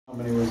How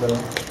many was that?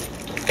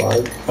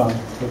 Five.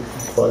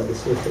 Five to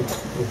six.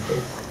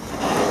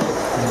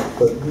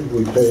 But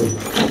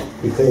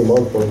we pay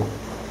monthly.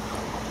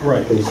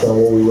 Right. Based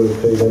on what we would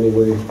have paid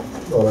anyway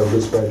on our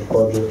dispatch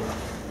budget,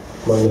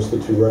 minus the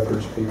 2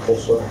 records people.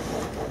 So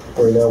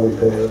right now we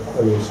pay it.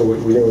 I mean, so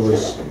we didn't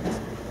really.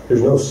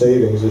 There's no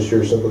savings this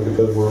year simply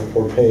because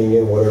we're paying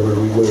in whatever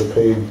we would have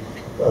paid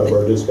out of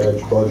our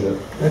dispatch budget.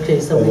 Okay,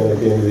 so and then at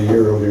the end of the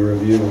year it'll be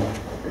reviewed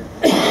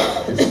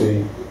to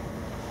see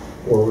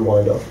where we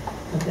wind up.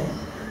 okay.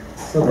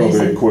 So Well,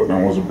 the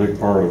equipment was a big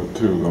part of it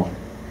too, though.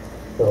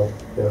 So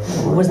yeah.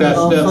 was that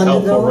all That's funded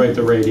helpful, though? right?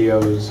 The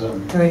radios.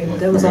 Right,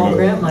 that was all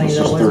grant money This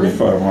though, is wasn't it?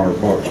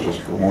 $3,500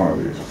 just for one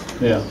of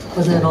these. Yeah.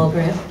 Wasn't it all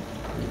grant?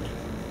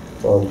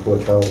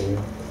 What county?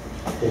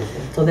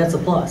 So that's a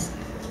plus.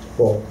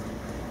 Well,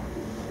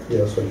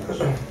 yes, I guess.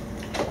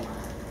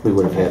 We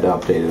would have had to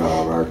update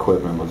all of our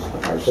equipment with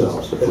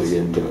ourselves if we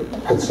didn't do it.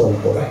 At some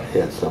point.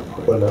 Yeah, at some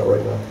point. But not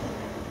right now.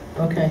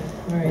 Okay,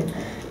 all right.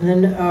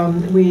 And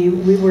then we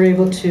were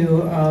able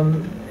to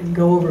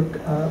go over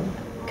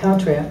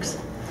contracts,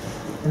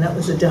 and that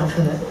was a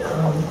definite,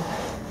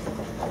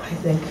 I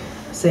think,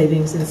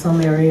 savings in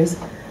some areas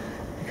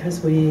because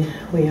we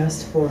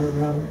asked for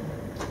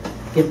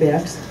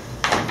give-backs.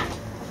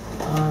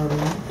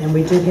 And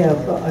we did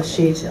have a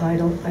sheet. I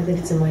think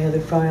it's in my other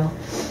file.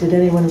 Did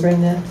anyone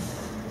bring that?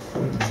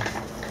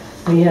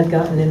 We had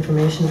gotten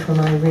information from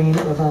Irene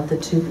about the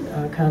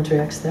 2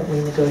 contracts that we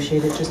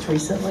negotiated just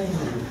recently,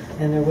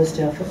 and there was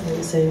definitely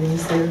a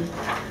savings there.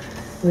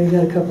 We've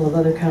got a couple of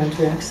other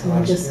contracts. So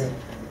I guess,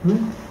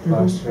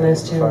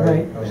 last year,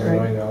 right, That was $1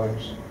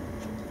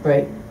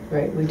 million.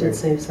 Right. We did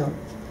save some.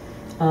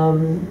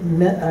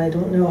 I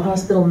don't know,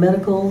 hospital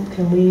medical.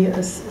 Can we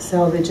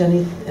salvage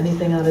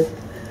anything out of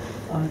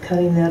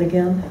cutting that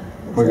again?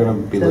 We're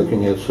going to be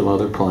looking at some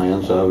other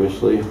plans,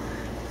 obviously.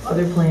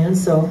 Other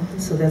plans, so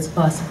that's a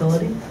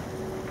possibility.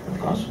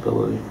 Okay.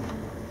 Possibility.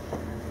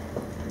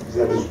 Is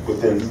that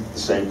within the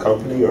same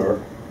company or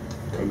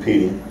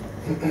competing?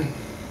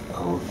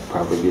 I'll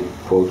probably get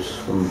quotes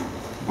from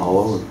all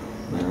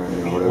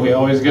over. We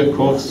always get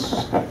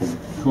quotes.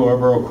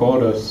 Whoever will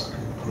quote us.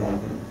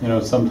 You know,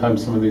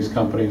 sometimes some of these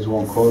companies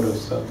won't quote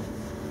us. So.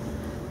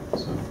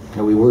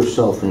 And we were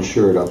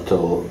self-insured up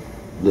till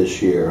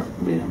this year.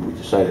 We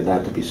decided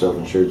not to be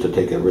self-insured to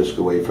take a risk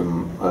away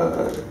from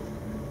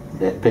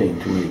paying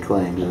too many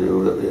claims.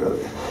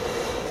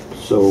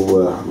 So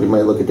we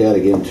might look at that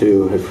again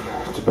too,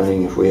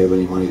 depending if we have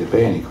any money to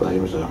pay any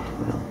claims.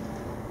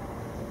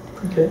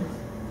 Okay.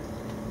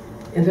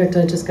 In fact,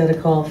 I just got a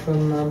call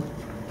from,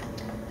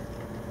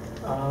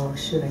 oh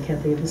shoot, I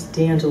can't think, it was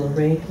D'Angelo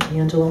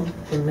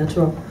from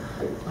Metro.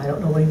 I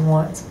don't know what he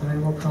wants, but I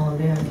will call him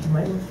back. He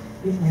might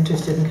be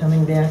interested in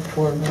coming back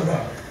for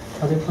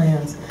other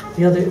plans.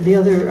 The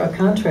other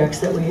contracts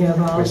that we have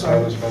are... Waste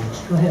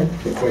management. Go ahead.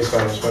 Waste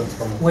management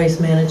from... Waste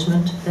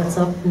management, that's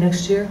up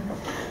next year?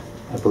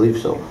 I believe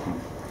so.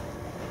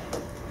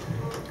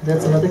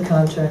 That's another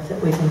contract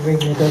that we can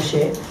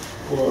renegotiate.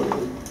 Well,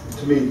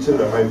 to me too,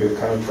 that might be a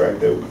contract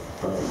that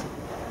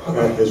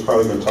has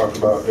probably been talked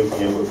about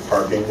again with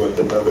parking with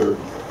another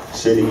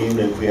city, even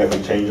if we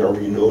haven't changed our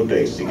renewal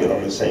dates to get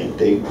on the same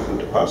date, with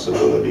the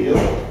possibility of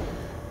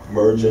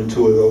merging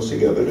 2 of those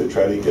together to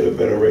try to get a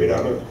better rate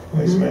out of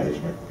waste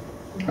management.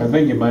 I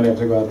think you might have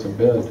to go out to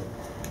bid.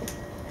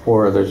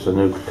 Or there's a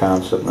new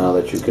concept now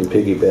that you can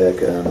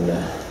piggyback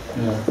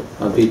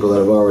on people that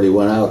have already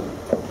went out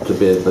to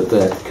bid, but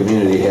that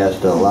community has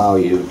to allow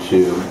you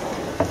to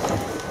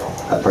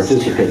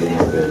participate in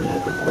the bid.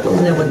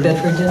 Isn't that what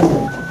Bedford did?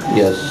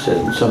 Yes,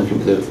 and some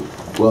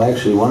well,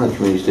 actually, one of the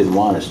communities didn't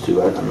want us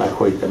to. I'm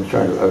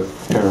trying to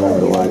remember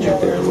the logic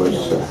there. It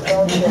was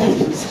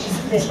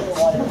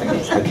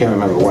I can't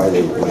remember why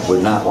they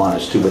would not want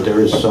us to, but there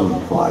is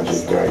some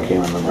logic there. I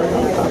can't remember.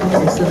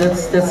 Okay, so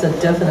that's a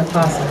definite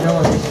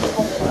possibility.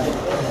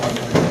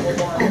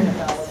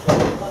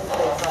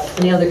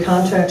 Any other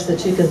contracts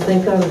that you can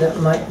think of that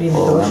might be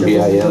negotiable?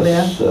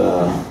 MBIS,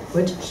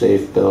 which?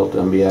 Safe Belt,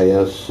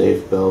 MBIS,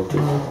 Safe Belt. I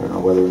don't know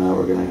whether or not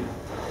we're going to.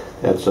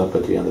 That's up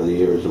at the end of the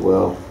year as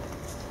well.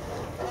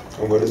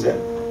 And what is that?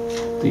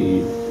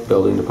 The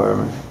building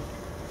department.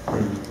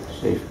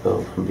 Safe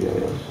Belt,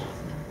 MBIS.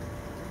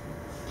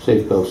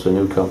 Safe Belt's a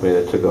new company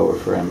that took over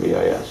for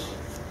MBIS.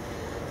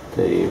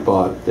 They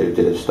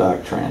did a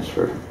stock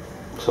transfer.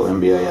 So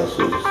MBIS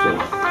is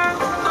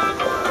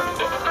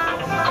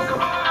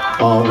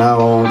now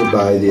owned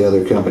by the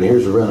other company.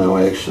 Here's Reno,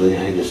 actually.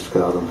 I just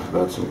called them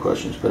about some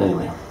questions. But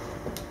anyway,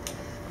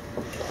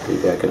 be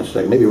back in a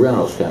second. Maybe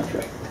Reno's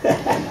contract.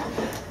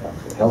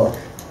 Hello.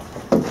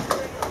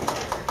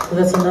 So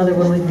that's another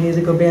one we can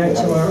either go back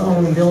to our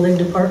own building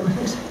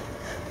department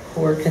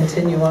or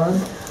continue on.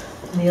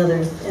 Any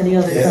other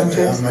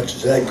contracts? How much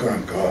is that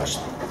going to cost?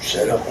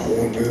 Set up a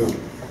whole new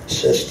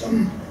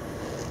system,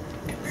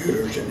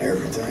 computers and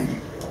everything.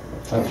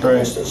 That's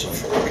right.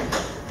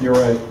 You're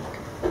right.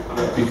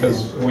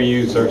 Because we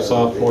use our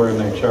software and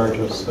they charge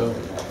us, so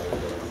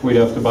we'd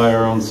have to buy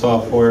our own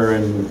software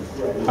and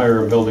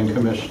hire a building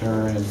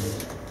commissioner and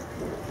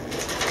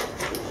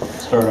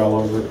start all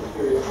over.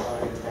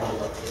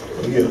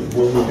 Yeah,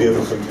 will we be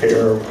able to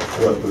compare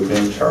what we've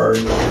been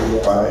charged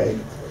by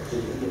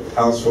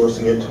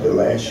outsourcing it to the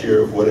last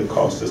year of what it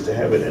cost us to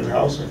have it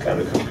in-house and kind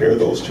of compare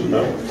those two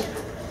numbers?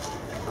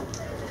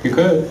 You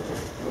could.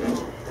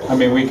 I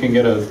mean, we can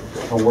get a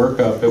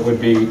workup. It would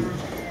be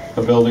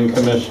a building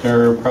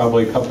commissioner,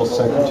 probably a couple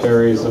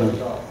secretaries, and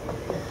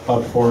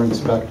about 4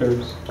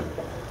 inspectors.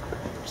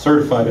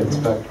 Certified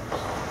inspectors.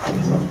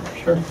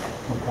 Sure,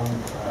 no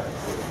problem.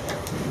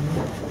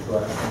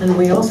 And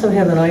we also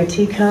have an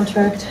IT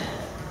contract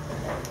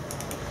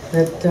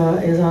that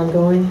is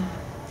ongoing.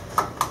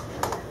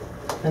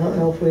 I don't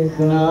know if we've...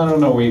 No, I don't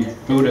know, we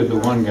booted the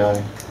one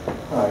guy.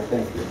 All right,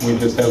 thank you. We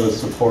just have a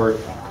support.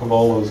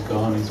 Cavolo's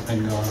gone, he's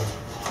been gone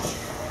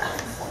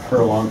for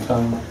a long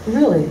time.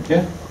 Really?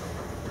 Yeah.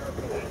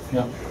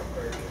 Yeah.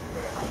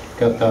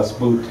 Got das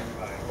boot.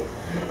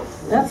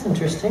 That's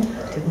interesting.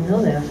 Didn't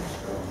know that.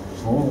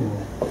 Oh,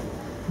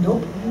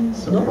 Nope. Nope.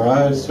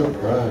 surprise,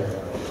 surprise.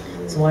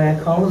 That's why I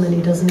call him and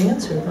he doesn't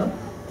answer, huh?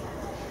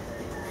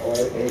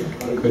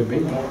 Could be.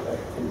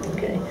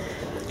 Okay.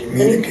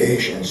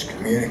 Communications.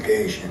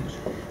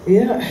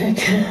 Yeah.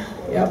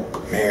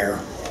 Yep. Mayor,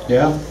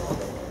 Yeah,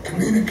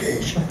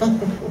 communications.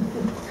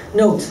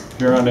 Notes.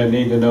 you're on a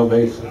need-to-know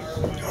basis.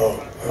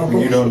 Oh,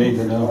 You don't need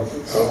to know.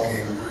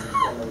 okay.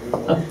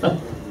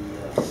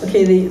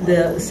 Okay,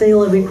 the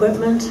sale of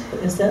equipment,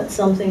 is that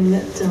something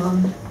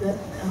that,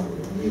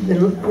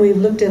 we've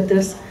looked at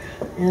this,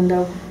 and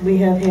we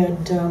have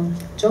had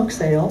junk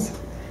sales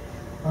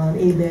on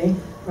eBay,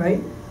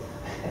 right?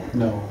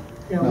 No,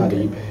 Yeah, not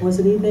we- eBay. Was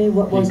it eBay?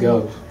 What was it?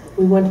 eGov.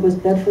 We went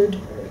with Bedford?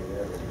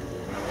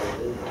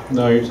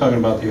 No, you're talking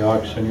about the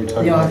auction. You're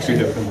talking The about auction.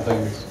 two different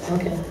things.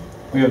 Okay.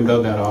 We haven't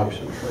done that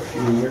auction for a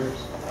few years.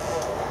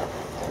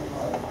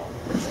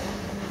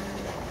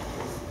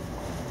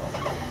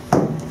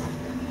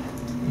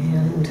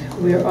 And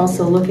we're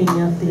also looking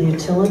at the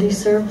utility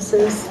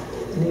services,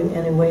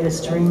 any way to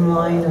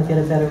streamline or get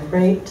a better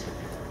rate.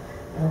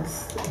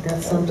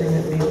 That's something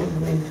that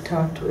we've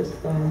talked with,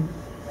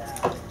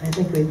 I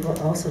think we've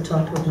also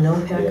talked with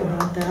NOPEC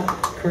about that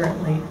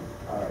currently.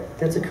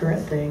 That's a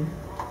current thing.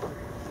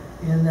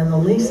 And then the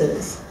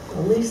leases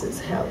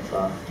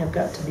have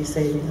got to be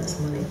saving us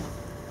money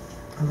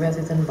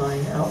rather than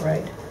buying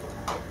outright.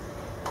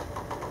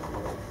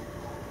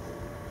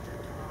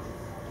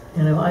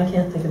 You know, I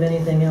can't think of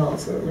anything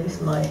else, or at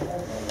least my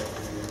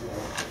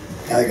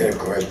I got a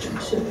question.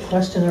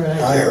 question or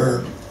I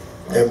heard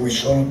that we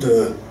sold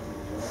the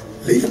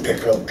leaf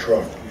pickup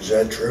truck. Is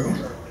that true?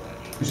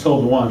 We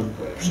sold one.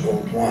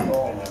 Sold one.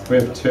 We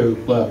have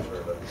 2 left.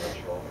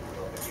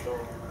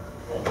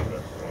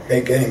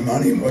 Make any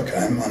money? What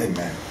kind of money,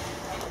 man?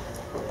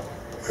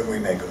 What do we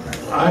make on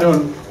that? I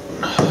don't.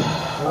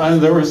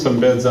 There were some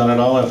bids on it.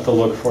 I'll have to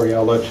look for you.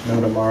 I'll let you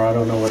know tomorrow. I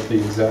don't know what the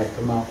exact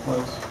amount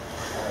was.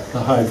 The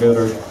high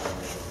bidder.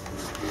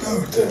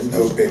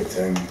 No big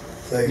thing.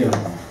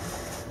 Yeah.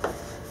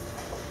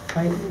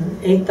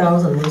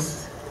 8,000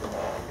 was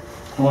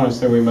I want to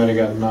say we might have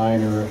got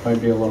 9, or it might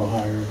be a little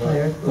higher. But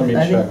higher. let me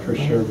I check think- for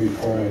sure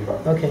before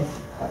I. okay.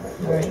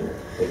 All right.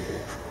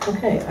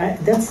 Okay,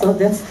 that's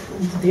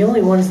the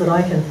only ones that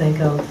I can think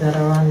of that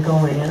are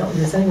ongoing.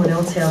 Does anyone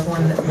else have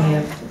one that we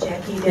have?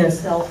 Jackie, Yes. yes.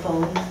 Cell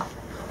phone,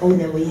 and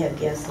then we have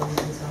gasoline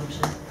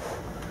consumption.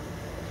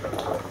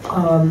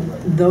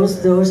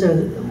 Those are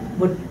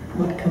what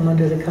would come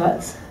under the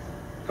cuts,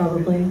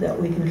 probably, that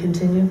we can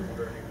continue.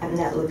 I'm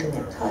not looking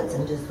at cuts,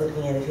 I'm just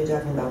looking at, if you're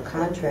talking about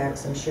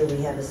contracts, I'm sure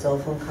we have a cell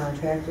phone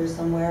contractor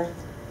somewhere,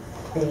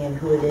 depending on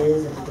who it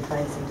is, if we can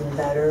find something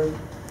better.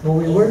 Well,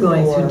 we were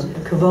going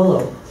through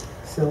Cavolo,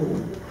 so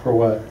For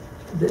what?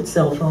 the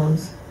cell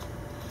phones.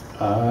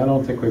 I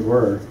don't think we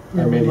were.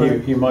 No, I we mean,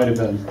 weren't. he might have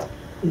been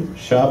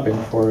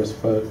shopping for us,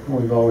 but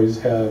we've always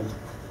had.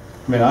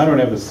 I mean, I don't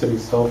have a city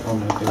cell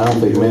phone. I don't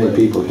think many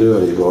people do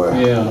anymore.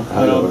 Yeah,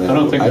 I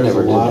don't think there's a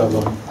never did. lot of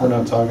them. We're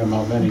not talking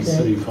about many Okay.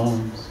 city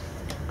phones.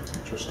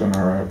 Just in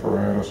our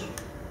apparatus.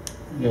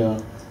 Yeah.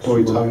 What are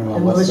we talking about?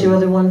 And what was your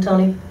other one,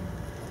 Tony?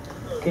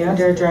 And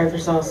Gas? our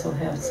drivers also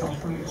have cell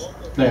phones.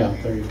 Yeah,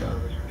 there you go.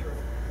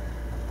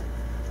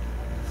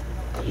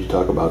 Did you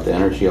talk about the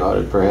energy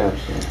audit perhaps?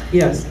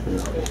 Yes.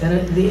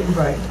 And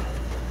right,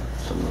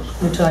 Some of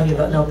those- we're talking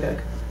about NOPEC.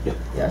 Yep.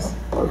 Yes.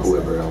 Or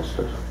whoever else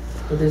does.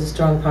 But there's a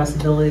strong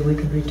possibility we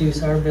could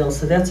reduce our bills,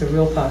 so that's a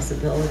real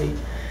possibility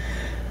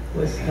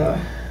with the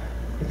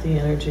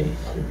energy.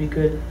 It'd be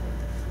good.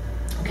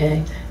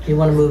 Okay, you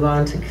want to move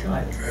on to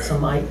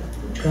some,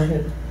 go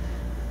ahead.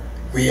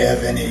 We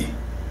have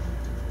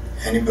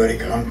anybody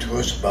come to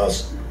us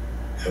about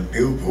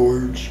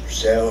billboards,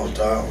 cell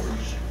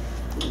towers?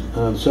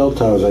 Cell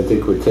towers, I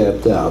think, were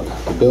tapped out.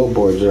 The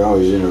billboards are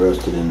always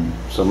interested in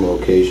some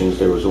locations.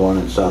 There was one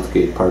in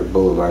Southgate Park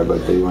Boulevard,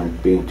 but they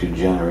weren't being too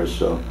generous,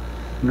 so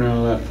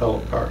No, that fell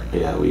apart.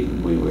 yeah, we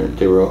weren't.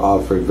 They were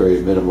offering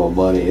very minimal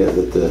money at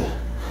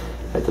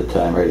the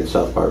time, right at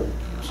South Park,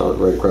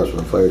 right across from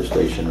the fire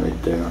station,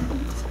 right there.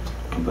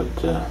 But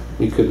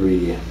we could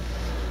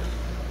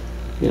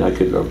I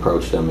could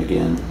approach them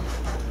again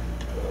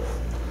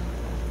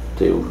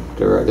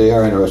they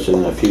are interested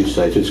in a few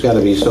sites. It's got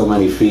to be so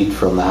many feet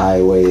from the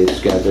highway.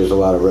 There's a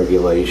lot of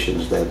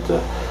regulations that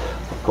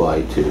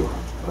apply to.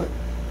 But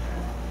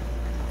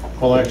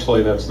Well,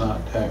 actually, that's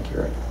not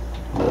accurate.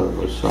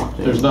 there's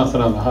something. There's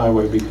nothing on the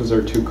highway because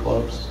they're too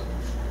close.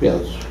 Yeah,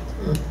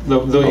 The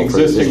for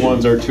existing addition.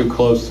 ones are too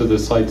close to the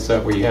sites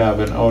that we have,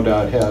 and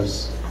ODOT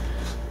has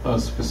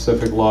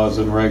specific laws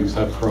and regs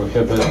that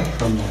prohibit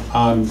from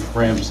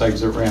on-ramps,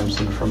 exit ramps,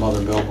 and from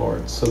other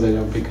billboards, so they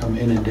don't become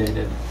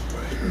inundated.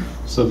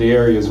 So the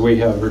areas we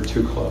have are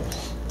too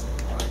close.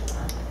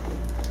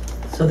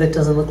 So that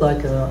doesn't look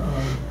like a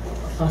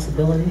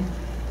possibility?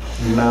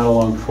 Not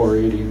along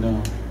 480,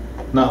 no.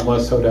 Not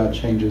unless ODOT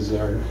changes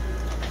the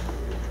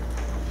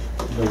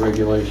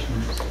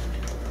regulations.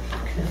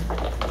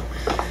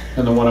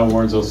 And the one on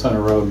Warrensville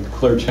Center Road,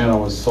 Clear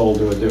Channel was sold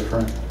to a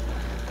different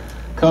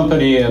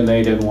company, and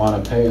they didn't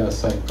want to pay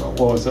us, like,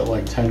 what was it,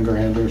 like 10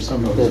 grand or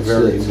something? It was a That's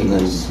very it, and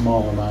then-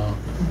 small amount.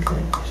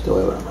 Okay. Still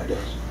have it on my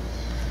desk.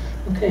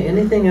 Okay,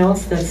 anything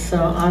else that's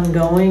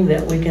ongoing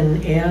that we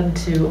can add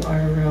to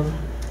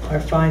our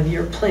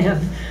 5-year plan?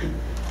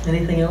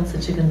 Anything else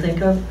that you can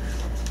think of?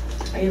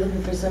 Are you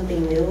looking for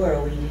something new, or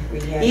are we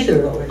rehashing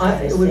Either, what we're trying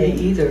to it would say?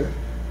 be either.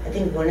 I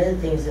think one of the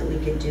things that we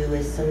could do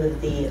is some of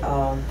the,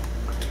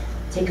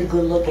 take a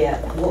good look at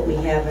what we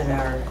have in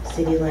our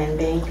city land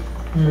bank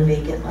for Mm.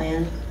 vacant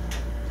land.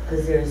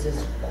 Because there's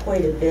this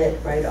quite a bit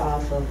right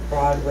off of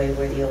Broadway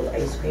where the old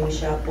ice cream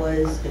shop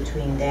was,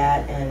 between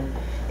that and,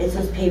 it's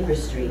those paper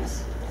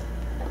streets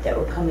that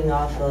were coming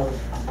off of,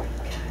 oh my God,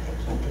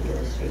 I can't think of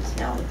the streets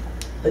now.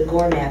 But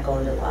Gormac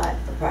owned a lot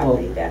of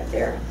property back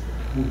there.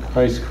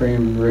 Ice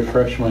cream,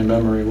 refresh my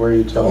memory, where are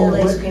you The talking? old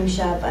ice cream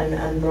shop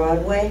on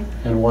Broadway,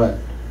 And what?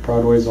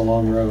 Broadway's a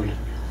long road.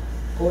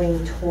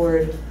 going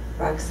toward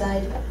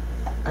Rockside,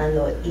 on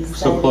the east side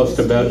So of close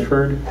the to street.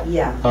 Bedford?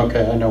 Yeah,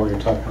 Okay, I know what you're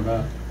talking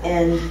about.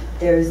 and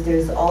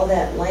there's all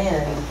that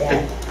land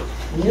that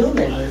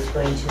Newman was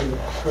going to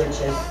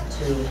purchase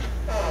to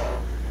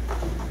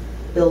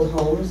build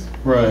homes.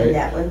 Right. And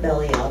that went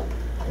belly up,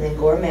 and then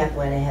Gormac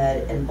went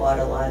ahead and bought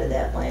a lot of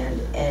that land,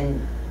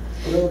 and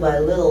little by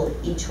little,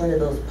 each one of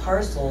those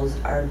parcels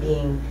are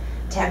being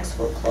tax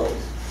foreclosed.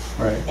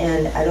 Right.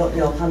 And I don't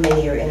know how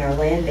many are in our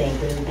land bank,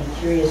 but I'd be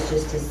curious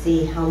just to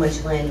see how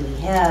much land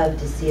we have,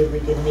 to see if we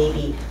could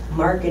maybe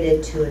market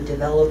it to a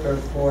developer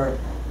for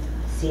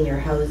senior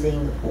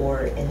housing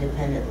or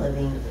independent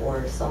living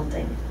or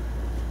something.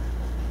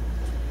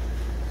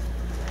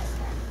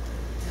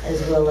 As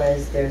well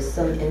as there's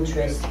some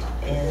interest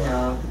in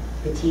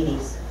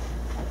Petiti's,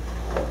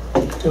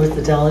 Towards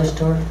the dollar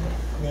store?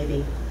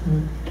 maybe.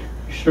 Mm.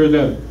 You sure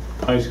that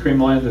ice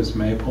cream land is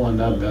Maple and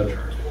not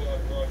Bedford?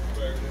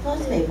 Well,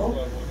 it's Maple.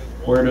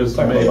 Where does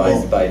the Talking about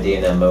Maple? by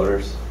D&M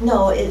Motors.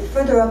 No, it's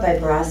further up by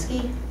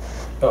Broski.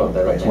 Oh,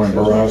 they're right next When to each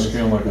other. Borowski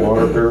and like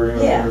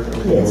Waterbury. Yeah.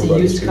 It's a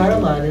used car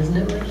lot, isn't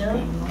it, right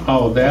now?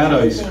 Oh, that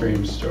ice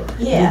cream store.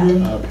 Yeah,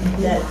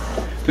 Okay. that,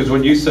 Because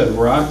when you said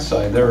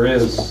Rockside, there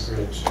is,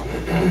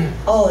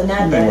 oh, not I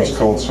think that. it's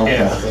called something,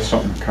 Yeah.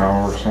 something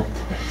cow or something.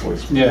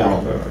 Yeah.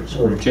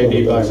 Or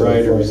JD by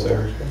Riders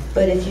there.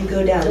 But if you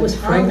go down That was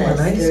Franklin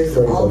Thomas, Ice there's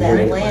Cream. all that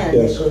Franklin, land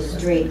yes. that goes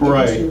straight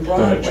Right. into Then it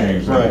Broadway.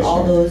 changed. Right.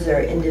 All those are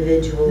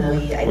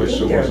individually, I At least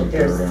think it wasn't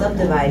they're there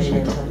subdivided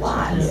anymore. into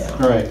lots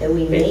Yeah. Right. that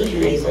we may Paper be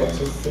streets able there.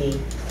 to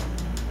see.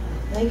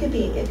 It could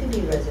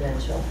be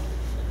residential.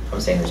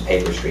 I'm saying there's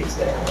paper streets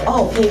there, right?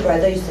 Oh, paper, I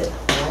thought you said,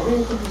 I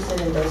didn't think you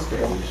said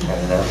industrial. I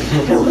don't know.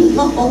 I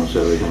don't know.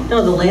 So everything.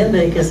 No, the land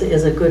bank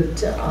is a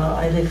good,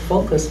 I think,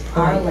 focus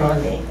Our point land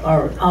on bank.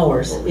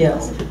 ours,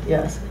 yes,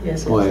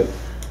 Well,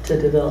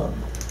 to develop,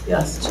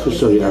 yes. Just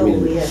so you- I If we know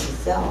mean- we have to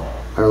sell.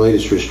 our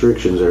latest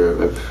restrictions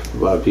are, a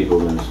lot of people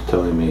have been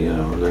telling me, you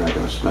know, they're not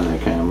gonna spend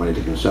that kind of money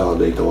to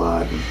consolidate the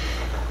lot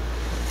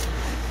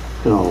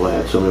and all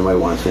that. Somebody might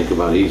want to think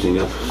about easing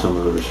up some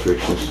of the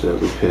restrictions that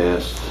we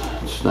passed.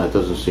 It's not,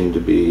 doesn't seem to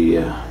be,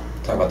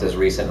 Talk about those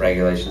recent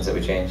regulations that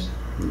we changed.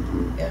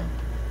 mhm. Yeah.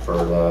 For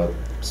the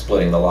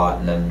splitting the lot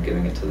and then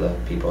giving it to the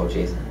people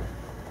adjacent.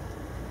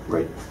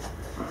 Right.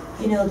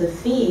 You know, the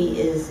fee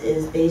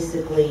is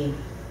basically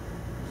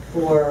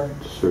for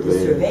the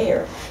Surveyor.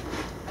 surveyor.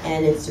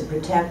 And it's to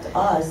protect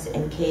us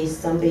in case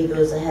somebody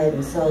goes ahead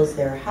and sells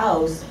their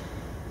house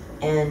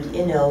and,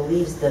 you know,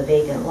 leaves the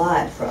vacant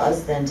lot for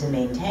us then to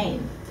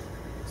maintain.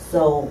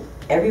 So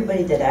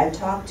everybody that I've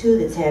talked to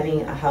that's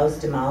having a house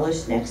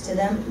demolished next to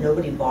them,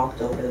 nobody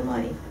balked over the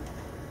money.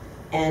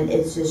 And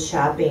it's just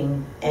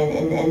shopping,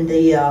 and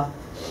the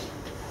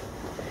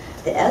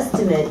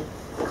estimate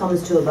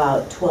comes to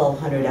about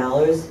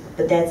 $1,200,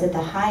 but that's at the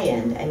high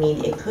end. I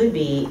mean, it could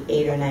be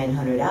 $800 or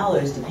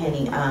 $900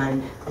 depending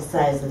on the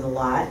size of the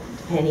lot,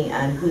 depending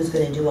on who's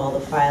going to do all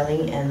the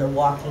filing and the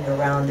walking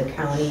around the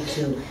county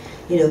to,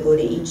 you know, go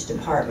to each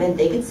department.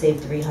 They could save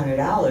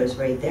 $300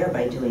 right there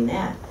by doing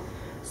that.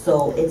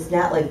 So it's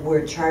not like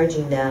we're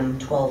charging them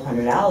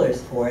 $1,200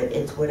 for it.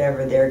 It's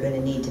whatever they're going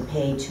to need to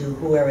pay to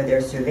whoever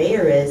their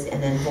surveyor is,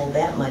 and then hold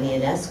that money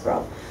in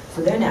escrow.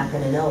 So they're not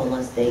going to know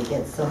unless they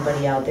get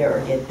somebody out there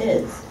or get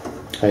bids.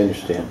 I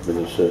understand, but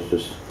it's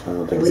just, I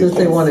don't think. So if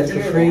they want it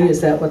for free, is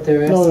that what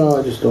they're asking? No,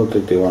 I just don't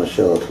think they want to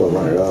shell out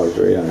 $1,200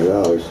 or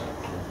 $800.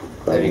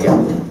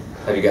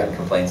 Have you gotten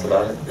complaints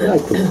about it?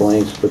 Not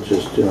complaints, but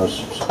just,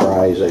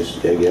 surprise, I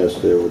guess,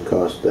 that it would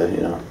cost, They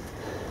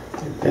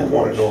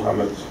want to know how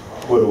much,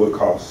 what it would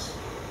cost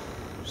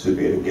to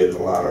be able to get a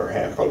lot or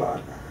half a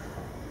lot.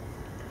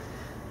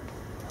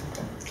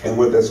 And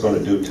what that's going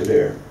to do to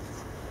their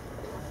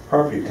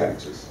property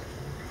taxes.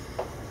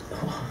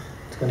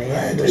 It's gonna I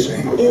add. had the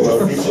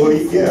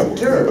same. Yeah,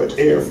 Dirt, but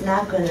air. it's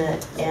not gonna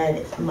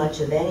add much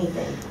of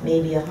anything,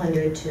 maybe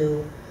 $100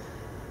 to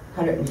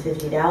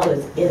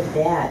 $150, if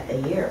that, a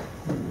year.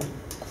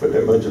 But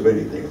that much of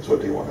anything is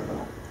what they want to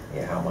know.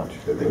 Yeah, how much?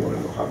 That they want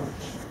to know how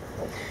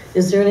much.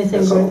 Is there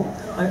anything That's going, all.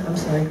 I'm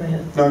sorry, go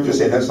ahead. No, I'm just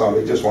saying, that's all.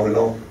 They just want to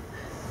know.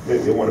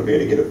 They want to be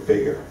able to get a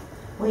figure.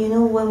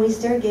 Well, when we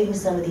start getting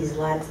some of these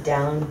lots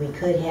down, we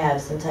could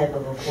have some type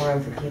of a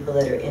forum for people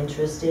that are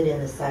interested in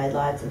the side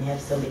lots and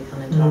have somebody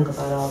come and talk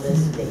about all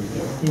this. They,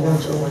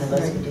 Eventually, one of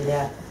us right. could do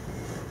that.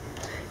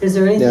 Is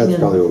there Yeah, anything that's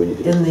probably what we need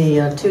to do. in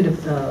the two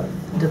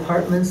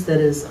departments that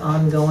is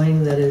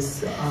ongoing, that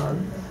is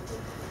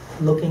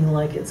looking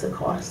like it's a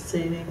cost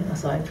saving,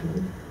 aside from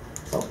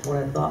what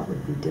I thought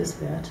would be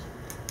dispatch?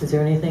 Is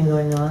there anything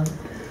going on?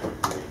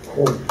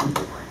 Well,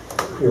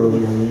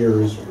 earlier in the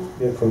years,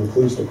 from the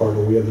police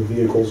department, we had the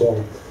vehicles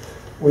all,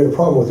 we had a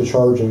problem with the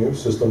charging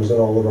systems in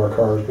all of our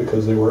cars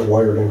because they weren't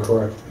wired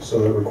incorrectly. So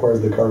that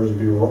required the cars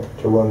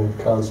to run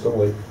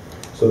constantly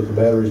so that the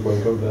batteries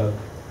wouldn't go dead.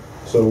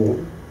 So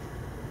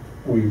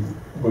we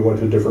went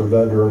to a different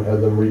vendor and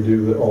had them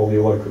redo all the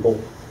electrical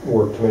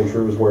work to make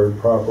sure it was wired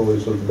properly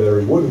so that the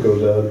batteries wouldn't go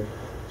dead.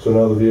 So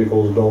now the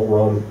vehicles don't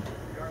run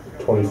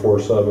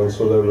 24/7,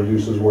 so that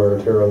reduces wear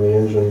and tear on the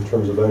engine in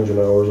terms of engine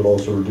hours. It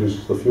also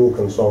reduces the fuel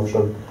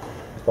consumption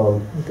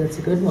That's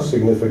a good one.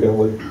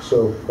 significantly.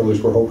 So at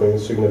least we're hoping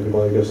it's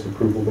significantly. I guess the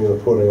proof will be in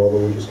the pudding,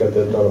 although we just got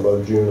that done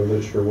about June of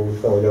this year when we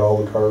finally got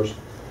all the cars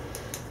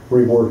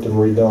reworked and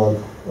redone.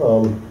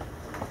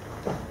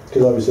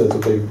 Because obviously that's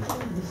a big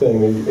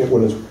thing.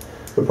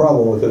 The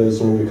problem with it is,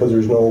 because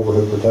there's no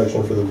overhead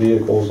protection for the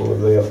vehicles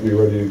and they have to be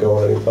ready to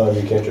go at any time,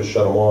 you can't just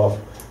shut them off.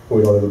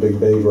 We don't have a big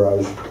bay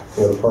garage,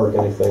 to park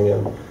anything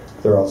in.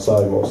 They're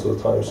outside most of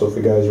the time. So if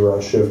the guys are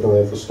on shift and they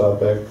have to stop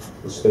back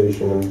at the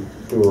station and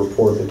do a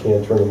report, they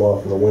can't turn them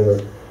off in the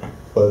winter.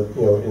 But,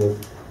 we had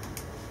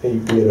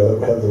to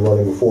have them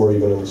running before,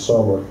 even in the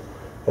summer,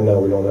 and now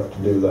we don't have to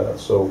do that.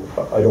 So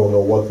I don't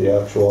know what the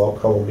actual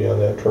outcome will be on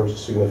that in terms of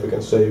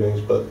significant savings,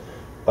 but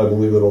I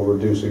believe it'll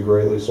reduce it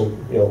greatly. So,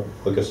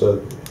 like I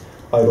said,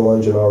 idle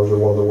engine hours are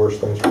one of the worst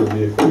things for a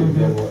vehicle to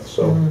begin with.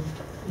 So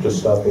just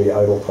stopping the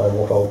idle time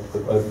will help,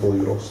 but I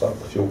believe it'll stop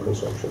the fuel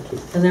consumption too.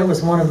 And that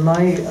was one of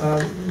my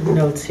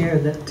notes here,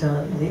 that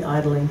the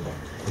idling,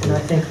 and I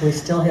think we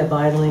still have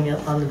idling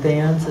on the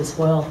vans as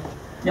well.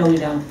 No, we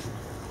don't.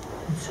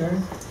 Sure.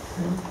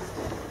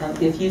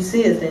 If you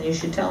see it, then you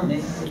should tell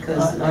me,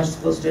 because I'm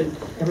supposed to,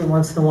 Every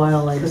once in a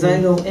while I do. because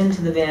I go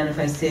into the van if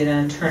I see it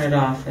on, turn it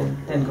off, and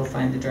then go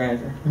find the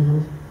driver.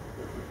 Mhm.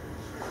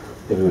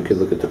 Maybe we could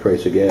look at the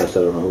price of gas.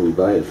 I don't know who we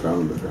buy it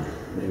from, but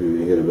maybe we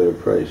can get a better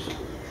price.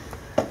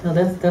 No,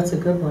 that's a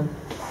good one.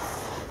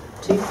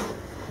 Chief?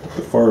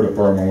 The fire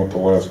department, with the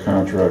last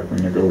contract we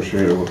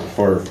negotiated with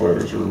the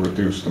firefighters, we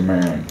reduced the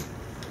manning.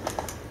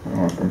 We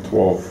went from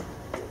 12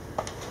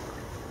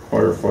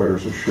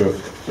 firefighters a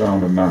shift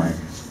down to 9.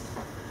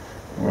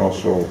 We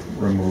also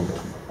removed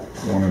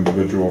one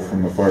individual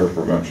from the Fire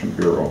Prevention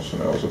Bureau, so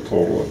that was a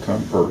total of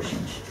 10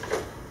 persons.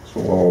 So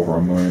well over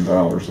 $1 million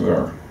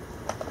there.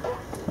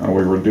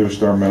 We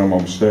reduced our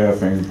minimum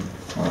staffing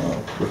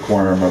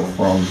requirement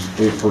from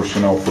 8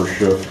 personnel per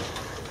shift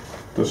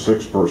to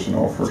 6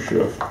 personnel per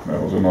shift.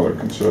 That was another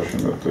concession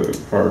that the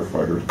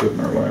firefighters did in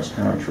their last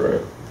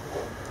contract.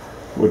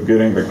 With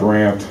getting the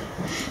grant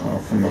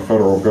from the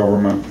federal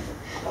government,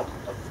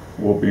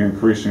 we'll be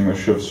increasing the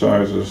shift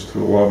sizes to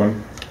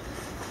 11.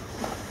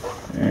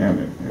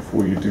 And if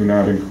we do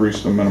not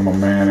increase the minimum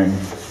manning,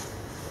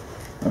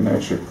 then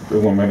that should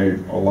eliminate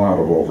a lot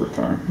of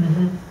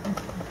overtime.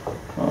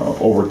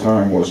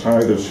 Overtime was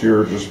high this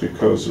year just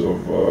because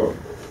of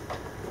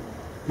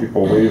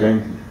people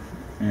leaving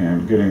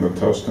and getting the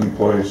test in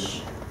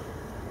place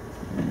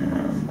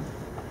and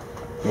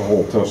the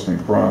whole testing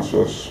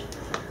process.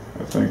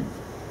 I think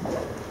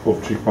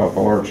both Chief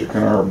Papalarczyk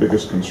and our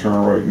biggest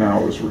concern right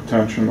now is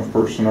retention of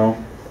personnel.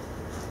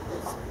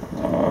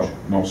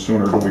 No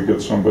sooner do we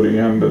get somebody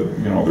in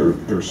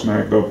that they're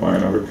snagged up by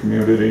another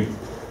community.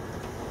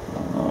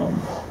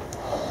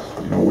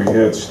 We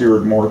had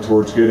steered more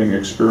towards getting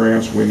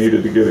experience. We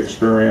needed to get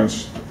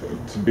experience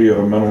to be at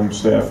a minimum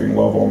staffing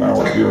level. Now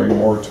we're gearing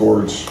more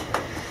towards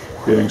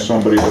getting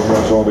somebody that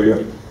has all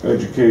the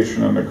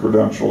education and the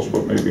credentials,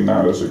 but maybe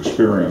not as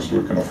experienced.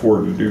 We can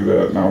afford to do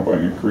that now by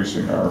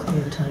increasing our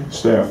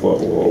staff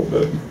level a little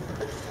bit.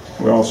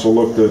 We also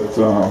looked at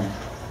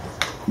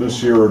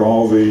this year at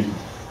all the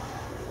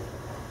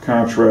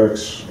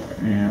contracts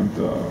and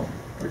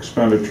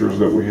expenditures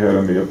that we had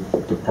in the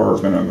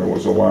department, and there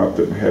was a lot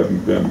that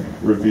hadn't been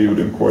reviewed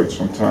in quite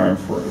some time.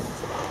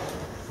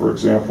 For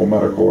example,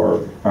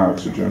 medical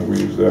oxygen, we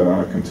use that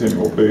on a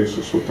continual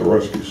basis with the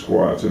rescue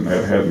squads, and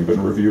that hadn't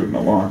been reviewed in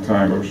a long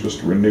time. It was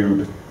just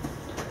renewed.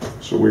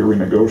 So we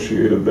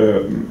renegotiated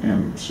that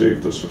and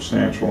saved a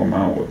substantial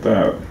amount with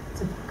that.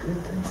 That's a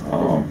good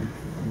thing.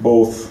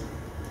 Both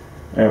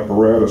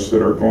apparatus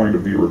that are going to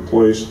be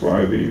replaced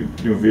by the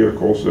new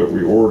vehicles that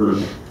we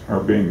ordered are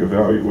being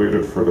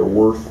evaluated for their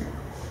worth.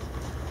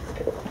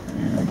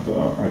 And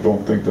I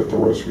don't think that the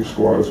rescue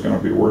squad is going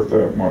to be worth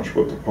that much,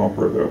 but the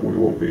pumper that we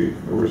will be,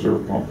 the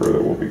reserve pumper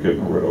that we'll be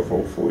getting rid of,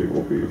 hopefully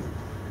will be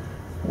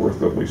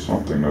worth at least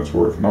something that's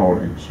worth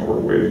noting. So we're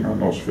waiting on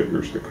those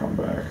figures to come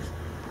back.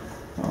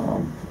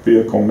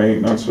 Vehicle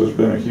maintenance has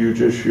been a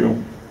huge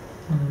issue.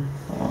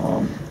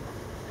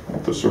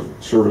 With the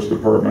service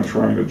department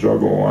trying to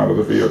juggle a lot of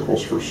the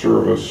vehicles for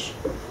service,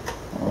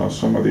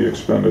 some of the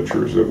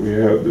expenditures that we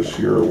had this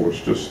year was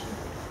just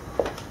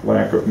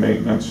lack of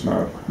maintenance,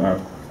 not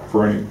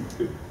for any,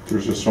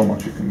 there's just so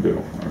much you can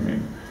do. I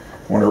mean,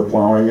 winter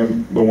plowing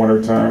in the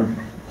winter time,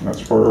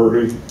 that's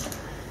priority.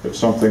 If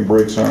something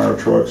breaks on our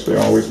trucks, they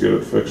always get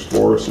it fixed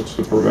for us. It's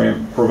the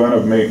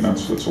preventive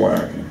maintenance that's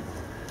lacking.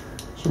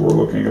 So we're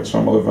looking at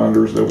some of the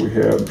vendors that we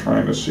had and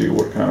trying to see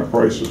what kind of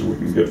prices we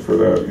can get for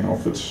that. You know,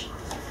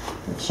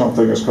 if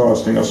something is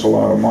costing us a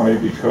lot of money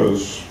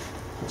because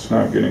it's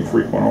not getting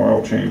frequent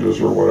oil changes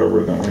or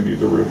whatever, then we need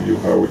to review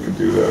how we can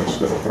do that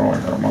instead of throwing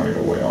our money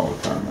away all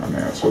the time on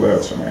that. So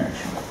that's an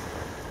action.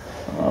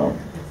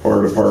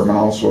 Fire department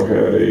also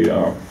had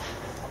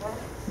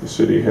the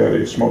city had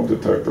a smoke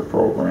detector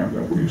program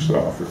that we used to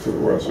offer to the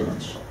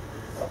residents.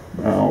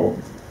 Now,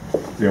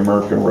 the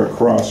American Red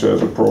Cross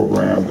has a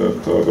program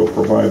that they'll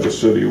provide the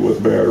city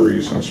with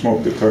batteries and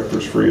smoke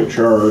detectors free of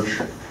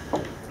charge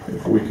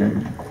if we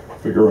can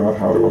figure out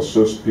how to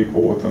assist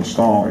people with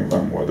installing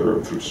them, whether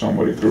through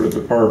somebody through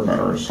the department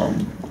or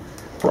some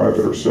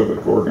private or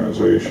civic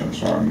organization.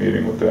 So I'm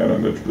meeting with that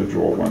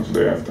individual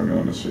Wednesday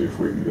afternoon to see if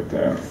we can get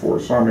that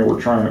enforced. So I mean,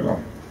 we're trying to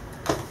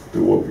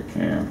do what we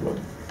can, but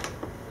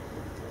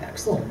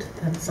Excellent.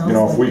 That sounds, you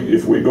know, like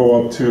if we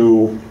go up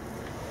to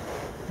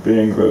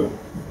being the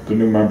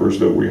new members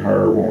that we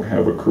hire won't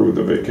have accrued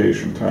the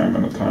vacation time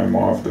and the time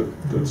off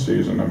that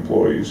seasoned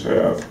employees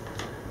have.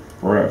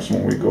 Perhaps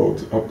when we go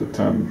up to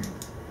 10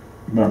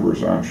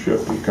 members on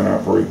shift, we can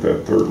operate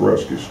that third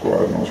rescue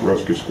squad, and those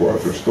rescue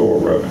squads are still a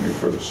revenue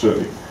for the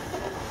city.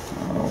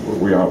 Where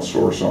we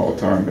outsource all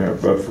the time to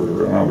have Bedford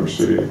or another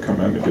city to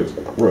come in to get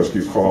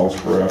rescue calls,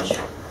 perhaps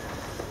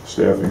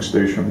staffing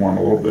station one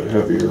a little bit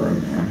heavier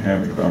and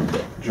having them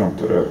jump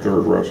to that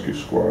third rescue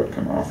squad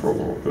can offer a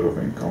little bit of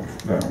income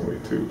that way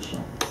too.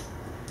 So.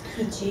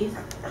 Hey Chief,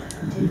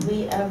 did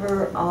we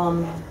ever,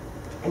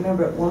 I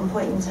remember at one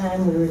point in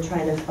time we were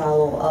trying to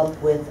follow up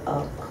with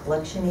a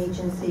collection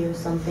agency or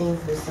something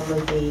for some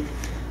of the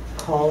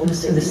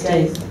calls that you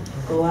guys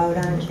go out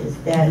on. Is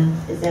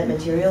that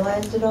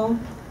materialized at all?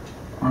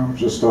 I was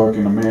just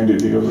talking to Mandy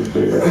the other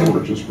day.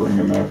 We're just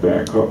bringing that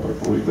back up. I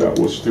believe that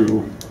was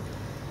through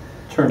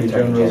Attorney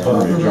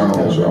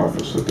General's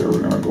office that they were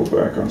going to go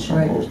back on some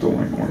of those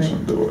delinquents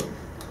and do it.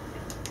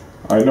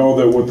 I know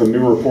that with the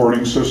new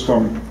reporting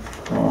system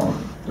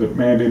that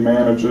Mandy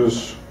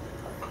manages,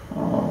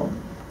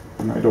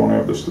 and I don't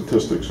have the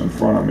statistics in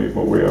front of me,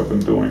 but we have been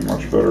doing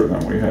much better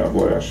than we have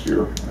last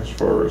year as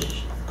far as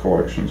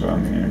collections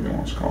on the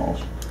ambulance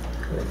calls.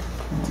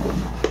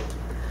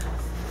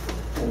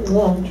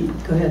 well,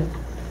 go ahead.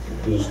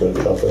 I'm just going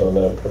to jump in on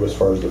that as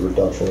far as the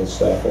reduction in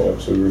staffing.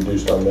 So we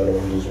reduced our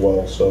minimums as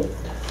well. So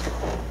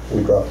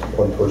we dropped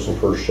one person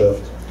per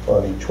shift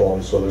on each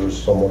one. So there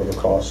was somewhat of a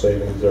cost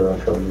savings there in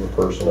terms of the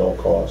personnel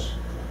costs.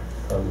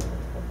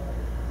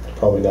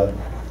 Probably not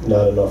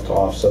enough to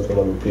offset the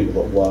number of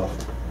people that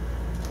left.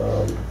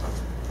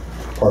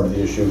 Part of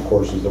the issue, of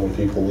course, is that when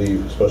people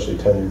leave, especially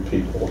tenured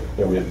people,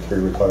 you know, we had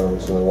 3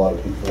 retirements and a lot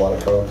of people, a lot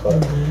of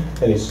contact.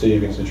 Any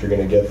savings that you're going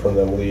to get from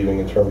them leaving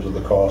in terms of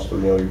the cost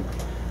of, you know,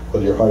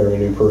 whether you're hiring a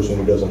new person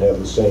who doesn't have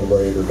the same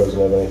rate or doesn't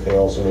have anything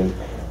else, I mean,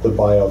 the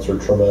buyouts are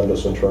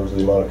tremendous in terms of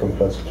the amount of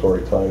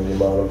compensatory time, the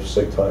amount of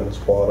sick time that's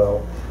bought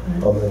out.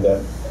 And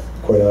that,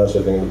 quite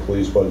honestly, I think in the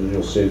police budget,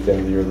 you'll see at the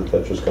end of the year that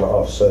that's just going to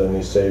offset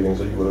any savings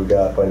that you would have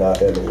got by not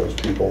having those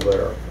people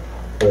there.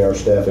 I mean, our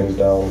staffing's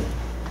down.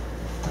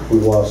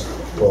 We've lost,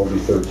 well, it'll be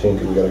 13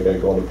 because we got a guy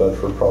going to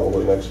Bedford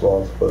probably next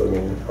month. But I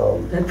mean,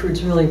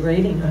 Bedford's really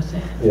rating, I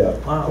think. Yeah.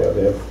 Wow.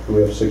 Yeah,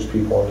 we have 6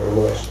 people on their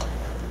list.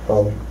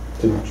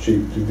 To Chief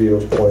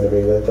Vito's point, I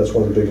mean, that's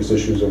one of the biggest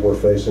issues that we're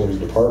facing as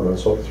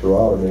departments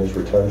throughout. I mean, is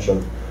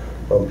retention.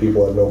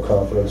 People have no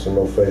confidence and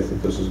no faith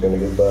that this is going to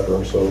get better,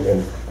 and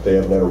they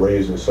haven't had a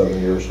raise in 7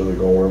 years, so they're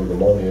going wherever the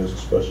money is,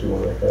 especially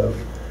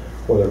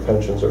when their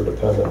pensions are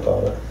dependent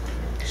on it.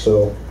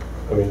 So,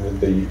 I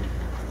mean,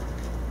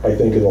 I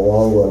think in the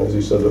long run, as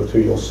he said though too,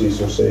 you'll see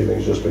some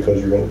savings just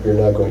because you're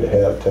not going to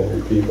have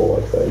tenured people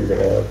like that. You're going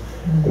to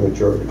have the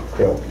majority,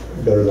 you know,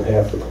 better than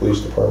half the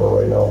police department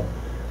right now,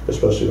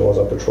 especially the ones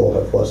on patrol,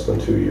 have less than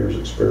 2 years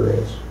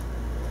experience.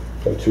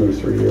 have 2 or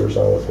 3 years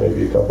on with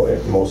maybe a couple,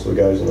 most of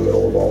the guys in the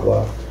middle have all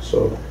left.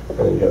 So, and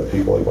then you have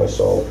people like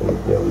myself and,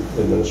 you know,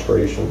 the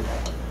administration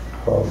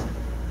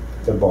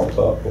have bumped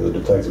up. You know, the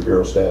Detective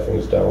Bureau staffing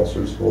is down, so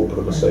there's a little bit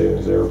of a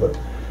savings there, but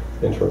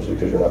in terms of,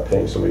 because you're not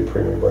paying somebody a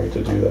premium rate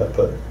to do that,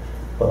 but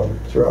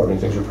throughout, and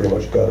things are pretty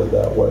much gutted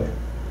that way.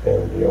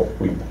 And, you know,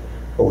 we,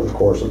 over the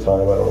course of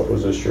time, I don't know if it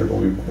was this year, but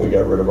we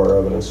got rid of our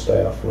evidence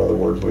staff. In other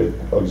words, we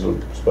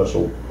had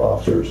special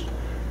officers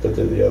that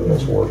did the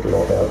evidence work. We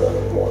don't have them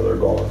anymore, they're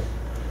gone.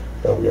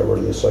 We got rid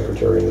of the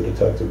secretary in the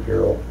Detective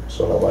Bureau,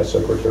 so now my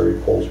secretary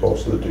pulls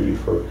most of the duty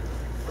for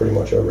pretty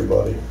much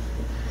everybody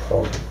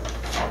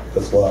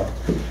that's left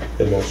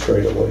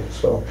administratively.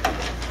 So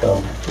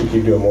we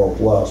keep doing more with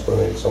less, but I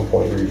think at some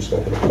point you're just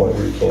going to hit a point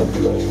where you can't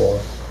do anymore.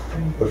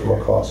 But from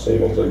a cost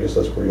savings, I guess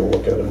that's where you'll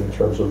look at it in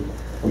terms of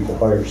we can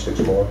hire 6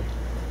 more,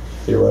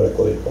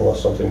 theoretically,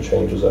 unless something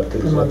changes after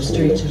these next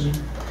meetings.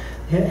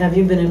 Have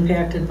you been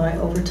impacted by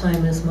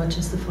overtime as much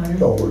as the fire?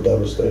 No, we're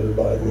devastated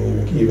by it. I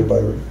mean, even by,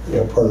 you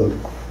know, part of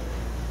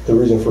the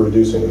reason for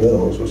reducing the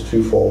minimums was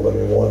twofold. I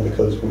mean, one,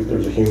 because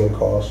there's a human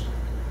cost.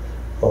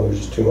 There's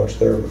just too much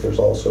there, but there's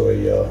also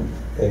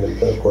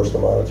and of course the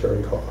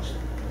monetary cost.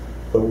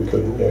 But we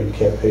couldn't, you know, you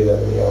can't pay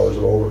that many hours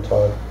of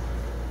overtime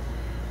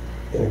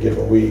in a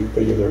given week,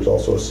 but there's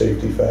also a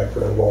safety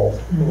factor involved.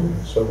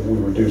 Mm-hmm. So we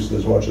reduced it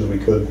as much as we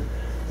could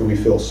that we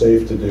feel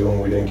safe to do, and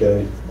we didn't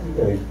get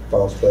any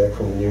bounce back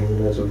from the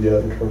union as of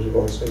yet in terms of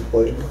unsafe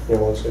labor, you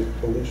know, unsafe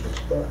conditions.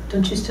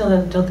 Don't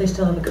they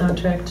still have a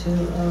contract to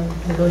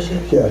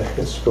negotiate? Yeah,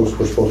 we're supposed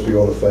to be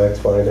going to fact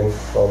finding.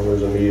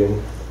 There's a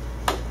meeting.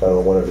 I don't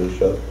know when it is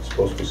yet. It's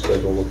supposed to be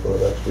scheduled within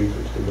the next week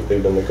or two, but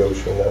they've been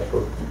negotiating that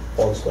for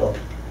months now.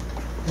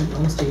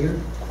 Almost a year.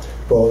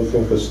 Well, I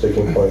think the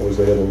sticking point was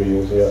they had the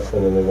meetings yet,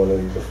 and then they went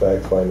into the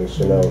fact finding.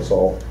 So now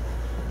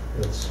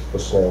it's a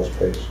snail's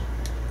pace.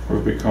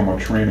 We've become a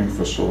training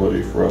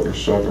facility for other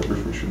suburbs.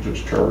 We should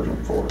just charge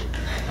them for it.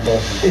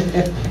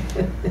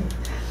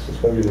 It's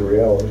going to be the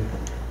reality.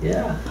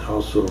 Yeah.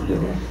 Also, you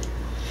know,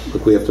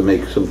 look, we have to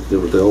make some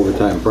with the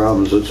overtime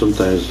problems. That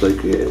sometimes,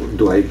 like,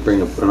 do I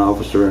bring an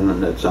officer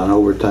in that's on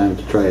overtime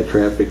to try a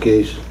traffic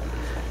case?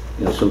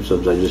 You know,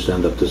 sometimes I just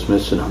end up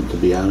dismissing them, to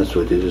be honest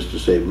with you, just to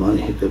save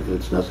money if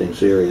it's nothing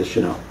serious,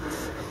 you know.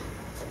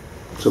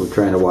 So we're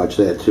trying to watch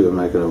that too. I'm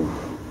not going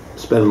to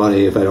spend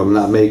money if I'm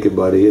not making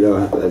money, you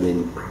know. I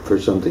mean, for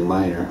something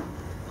minor.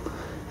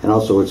 And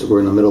also, we're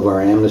in the middle of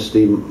our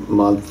amnesty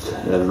month.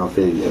 I don't know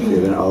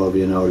if all of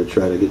you know, to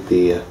try to get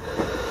the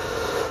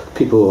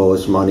people who owe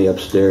us money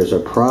upstairs are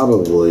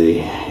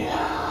probably,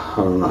 I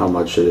don't know how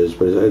much it is,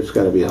 but it's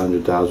got to be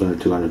 100,000 or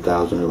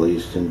 200,000 at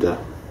least. And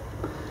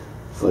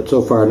but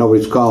so far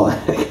nobody's calling.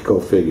 Go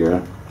figure.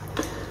 Huh?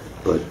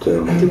 But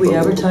did we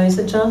advertise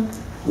it, John?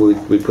 We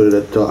put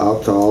it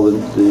out to all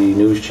the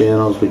news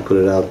channels. We put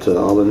it out to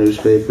all the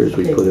newspapers.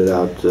 We put it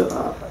out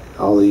to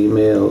all the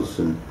emails,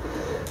 and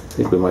I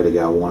think we might have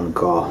got one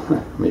call,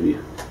 maybe.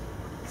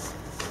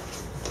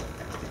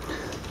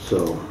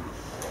 So,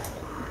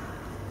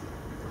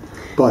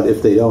 but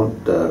if they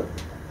don't,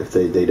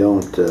 they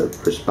don't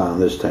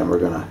respond this time, we're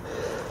going to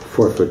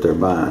forfeit their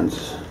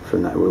bonds,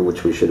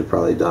 which we should have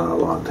probably done a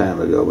long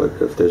time ago.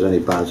 But if there's any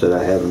bonds that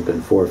haven't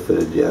been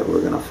forfeited yet,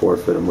 we're going to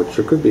forfeit them, which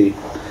there could be,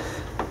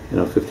 you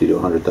know, $50,000 to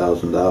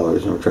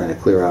 $100,000, and we're trying to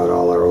clear out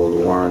all our old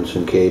warrants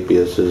and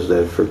capiases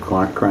that for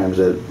crimes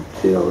that,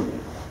 you know,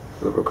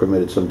 were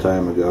committed some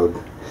time ago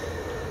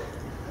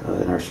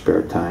in our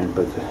spare time.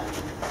 But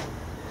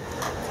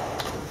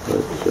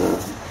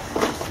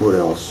what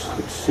else?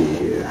 Let's see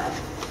here.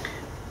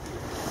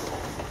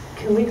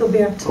 Can we go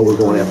back to? We're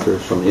going after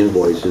some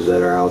invoices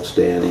that are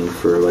outstanding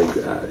for, like,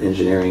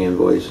 engineering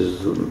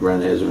invoices.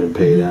 Rent hasn't been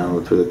paid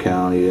down through the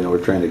county. You know,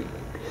 we're trying to,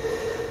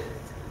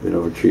 you know,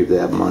 retrieve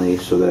that money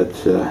so that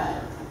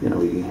you know,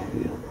 we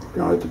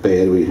don't have to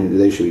pay it.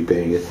 They should be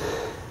paying it.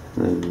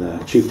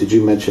 And Chief, did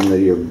you mention that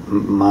your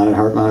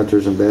heart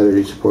monitors and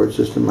battery support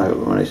system?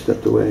 When I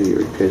stepped away,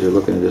 you guys are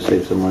looking to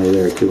save some money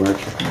there too, aren't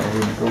you? Yeah,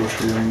 we're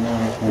negotiating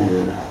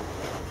that.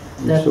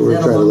 Yeah. So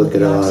we're trying to look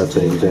at a lot of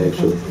things,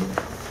 actually.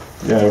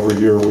 Yeah, every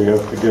year we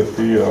have to get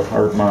the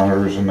heart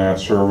monitors and that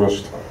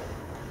serviced,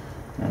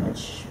 and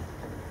it's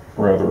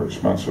a rather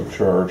expensive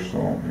charge.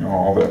 So, you know,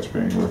 all that's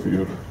being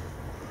reviewed.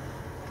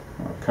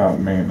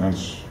 Cotton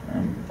maintenance,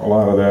 and a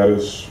lot of that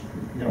is,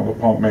 you know, the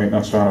pump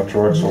maintenance on a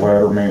truck, the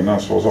ladder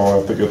maintenance, those all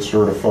have to get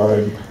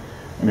certified,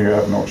 and you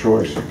have no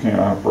choice. You can't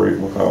operate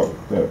without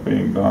that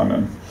being done.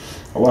 And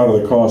a lot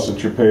of the costs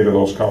that you pay to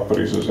those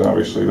companies is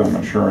obviously them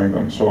insuring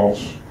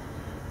themselves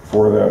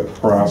for that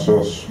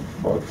process.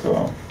 But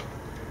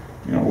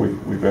you know,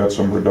 we've had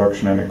some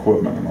reduction in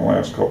equipment in the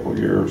last couple of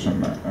years,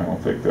 and I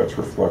don't think that's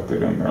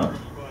reflected in their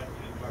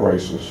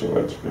prices, so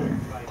that's being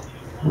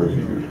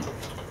reviewed.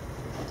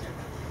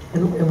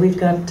 And we've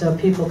got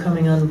people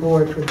coming on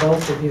board for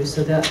both of you,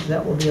 so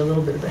that will be a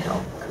little bit of a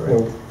help,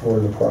 correct? Yeah, we're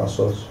in the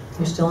process.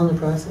 You're still in the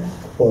process?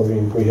 Well, I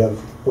mean, we have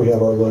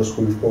our list.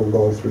 We're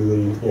going through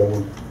the, you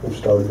know, we've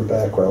started the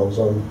backgrounds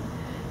on.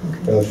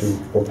 Okay. Actually,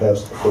 we're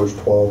past the first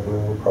 12,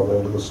 and we're probably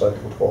into the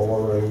second 12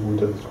 already. We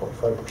did the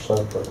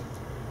 25%, but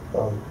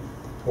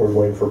We're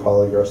waiting for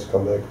Polygraphs to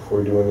come back before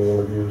we do any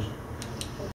interviews.